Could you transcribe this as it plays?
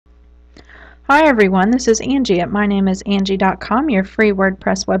Hi everyone, this is Angie at mynameIsAngie.com, your free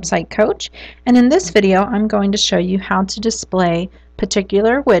WordPress website coach. And in this video, I'm going to show you how to display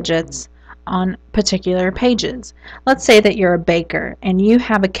particular widgets on particular pages. Let's say that you're a baker and you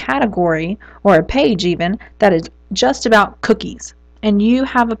have a category or a page even that is just about cookies. And you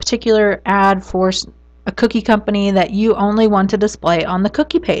have a particular ad for a cookie company that you only want to display on the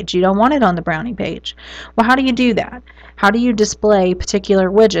cookie page. You don't want it on the brownie page. Well, how do you do that? How do you display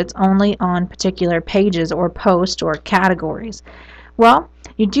particular widgets only on particular pages or posts or categories? Well,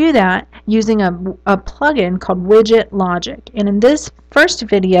 you do that using a plugin called Widget Logic. And in this first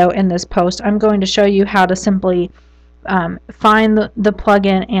video in this post, I'm going to show you how to simply find the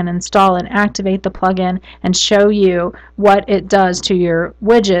plugin and install and activate the plugin and show you what it does to your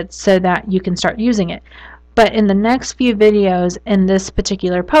widgets so that you can start using it. But in the next few videos in this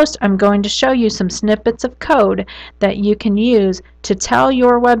particular post, I'm going to show you some snippets of code that you can use to tell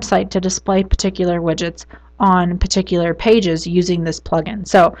your website to display particular widgets on particular pages using this plugin.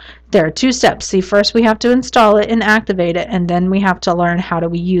 So there are two steps. See, first we have to install it and activate it, and then we have to learn how do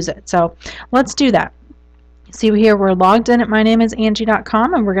we use it. So let's do that. See here we're logged in at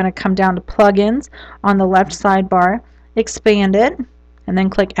mynameIsAngie.com, and we're going to come down to plugins on the left sidebar, expand it, and then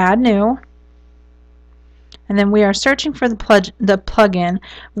click add new. And then we are searching for the plugin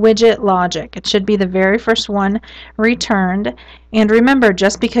Widget Logic. It should be the very first one returned. And remember,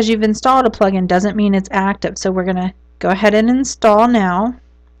 just because you've installed a plugin doesn't mean it's active. So we're going to go ahead and install now.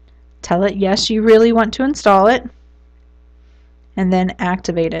 Tell it yes, you really want to install it. And then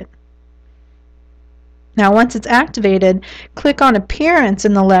activate it. Now once it's activated, click on Appearance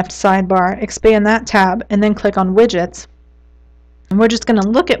in the left sidebar, expand that tab, and then click on Widgets. And we're just going to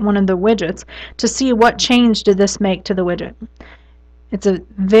look at one of the widgets to see what change did this make to the widget. It's a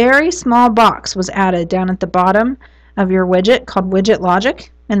very small box was added down at the bottom of your widget called Widget Logic,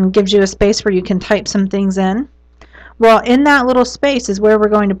 and gives you a space where you can type some things in. Well, in that little space is where we're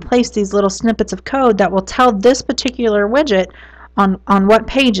going to place these little snippets of code that will tell this particular widget on what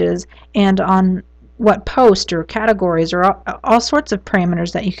pages and on what post or categories or all sorts of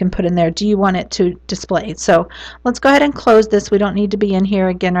parameters that you can put in there do you want it to display. So let's go ahead and close this. We don't need to be in here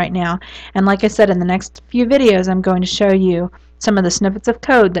again right now. And like I said, in the next few videos I'm going to show you some of the snippets of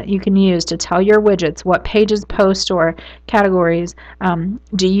code that you can use to tell your widgets what pages, posts, or categories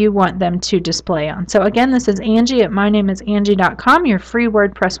do you want them to display on. So again, this is Angie at mynameIsAngie.com, your free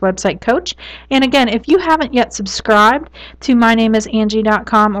WordPress website coach. And again, if you haven't yet subscribed to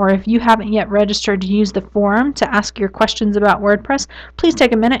mynameIsAngie.com, or if you haven't yet registered to use the forum to ask your questions about WordPress, please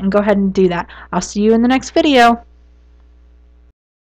take a minute and go ahead and do that. I'll see you in the next video.